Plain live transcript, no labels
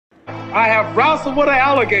I have wrestled with an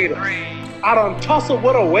alligator. I done tussled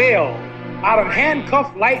with a whale. I done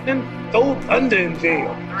handcuffed lightning, throw thunder in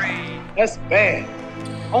jail. That's bad.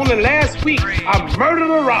 Only last week, I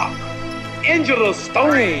murdered a rock, injured a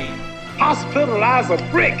stone, hospitalized a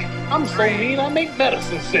brick. I'm so mean, I make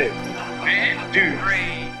medicine sick. Man, dude.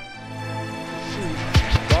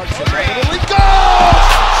 Clarkson, definitely goes!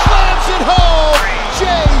 Slams it home!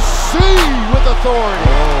 JC with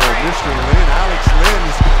authority. Oh, Mr. Lynn, Alex Lynn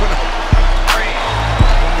is going to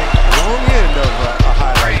long end of a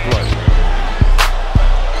highlight play.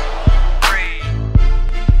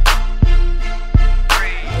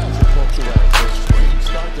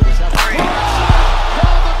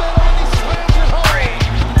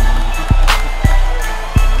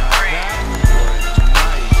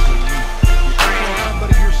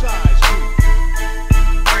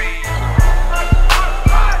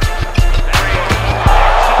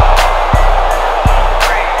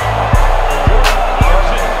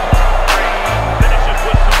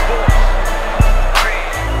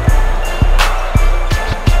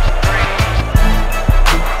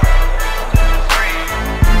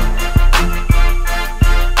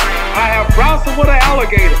 With an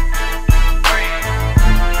alligator.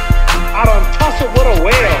 I done tussled with a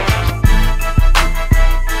whale.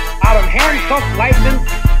 I done handcuffed lightning,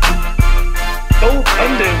 throw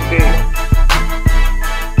thunder in jail.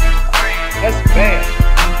 That's bad.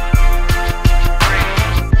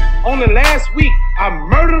 Only last week, I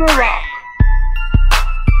murdered a rock,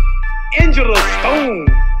 injured a stone,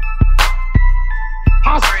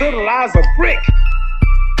 hospitalized a brick.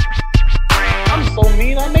 I'm so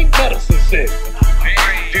mean, I make medicine sick.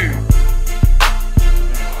 Dude. Can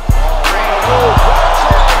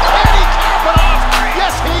he cap it off?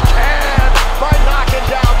 Yes, he can by knocking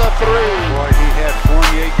down the three. Boy, he had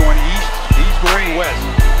Fournier going east, he's going west.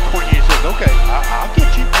 Fournier says, okay, I'll get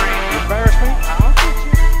you. You embarrass me, I'll get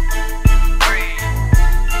you.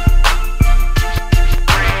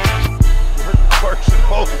 Clarkson,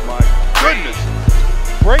 oh my goodness.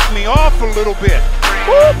 Break me off a little bit.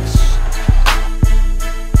 Whoops.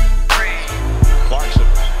 Clarkson.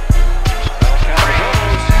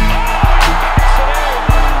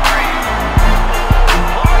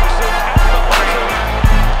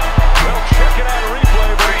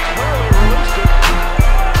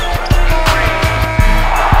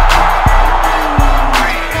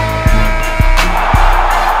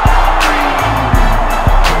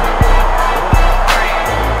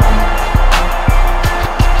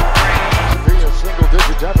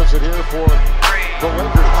 Deficit here for the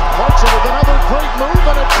Lakers. Clarkson with another great move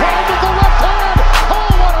and a drive with the left hand.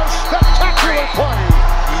 Oh, what a spectacular play!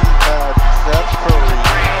 He had Steph Curry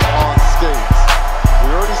on skates.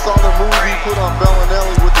 We already saw the move he put on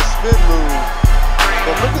Bellinelli with the spin move.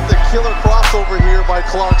 But look at the killer crossover here by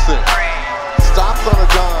Clarkson. Stops on a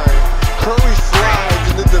dime. Curry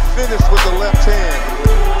slides and then the finish with the left hand.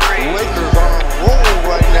 The Lakers are on a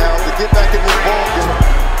roll right now to get back in this ball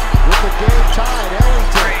game. With the game tied,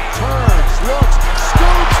 Ellington turns, looks,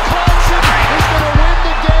 scoops, Clarkson is going to win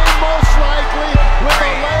the game most likely with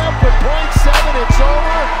a layup with .7. It's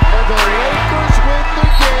over, and the Lakers win the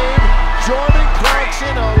game. Jordan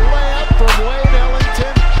Clarkson, a layup from Wayne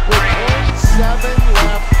Ellington with .7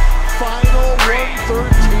 left. Final 113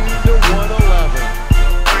 to 111.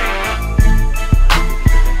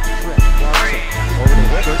 Clarkson over to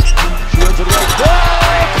Hibbert. Shields it right.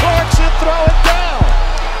 Oh, Clarkson throw it down.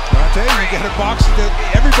 I tell you, you got to box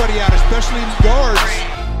everybody out, especially guards.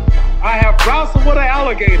 I have wrestled with an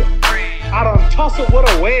alligator. I done tussled with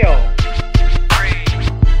a whale.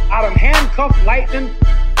 I done handcuffed lightning,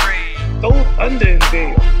 throw thunder in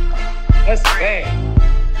jail. That's bad.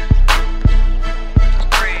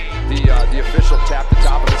 The official tapped the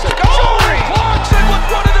top of his